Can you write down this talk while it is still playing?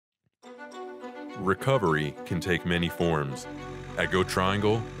Recovery can take many forms. At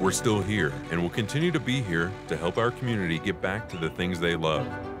GoTriangle, we're still here and will continue to be here to help our community get back to the things they love.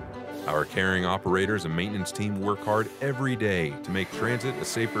 Our caring operators and maintenance team work hard every day to make transit a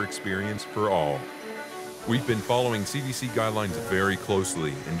safer experience for all. We've been following CDC guidelines very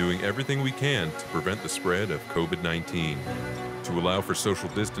closely and doing everything we can to prevent the spread of COVID-19. To allow for social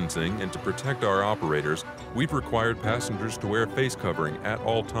distancing and to protect our operators, we've required passengers to wear a face covering at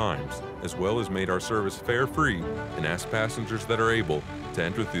all times, as well as made our service fare-free and asked passengers that are able to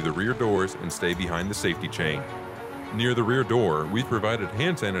enter through the rear doors and stay behind the safety chain. Near the rear door, we've provided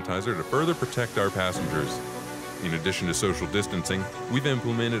hand sanitizer to further protect our passengers. In addition to social distancing, we've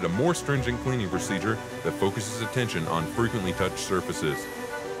implemented a more stringent cleaning procedure that focuses attention on frequently touched surfaces.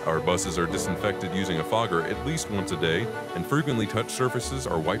 Our buses are disinfected using a fogger at least once a day, and frequently touched surfaces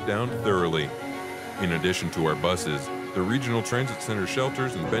are wiped down thoroughly. In addition to our buses, the regional transit center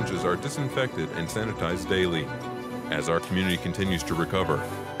shelters and benches are disinfected and sanitized daily. As our community continues to recover,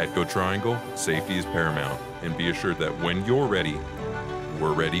 at GoTriangle, safety is paramount, and be assured that when you're ready,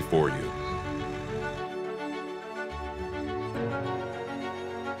 we're ready for you.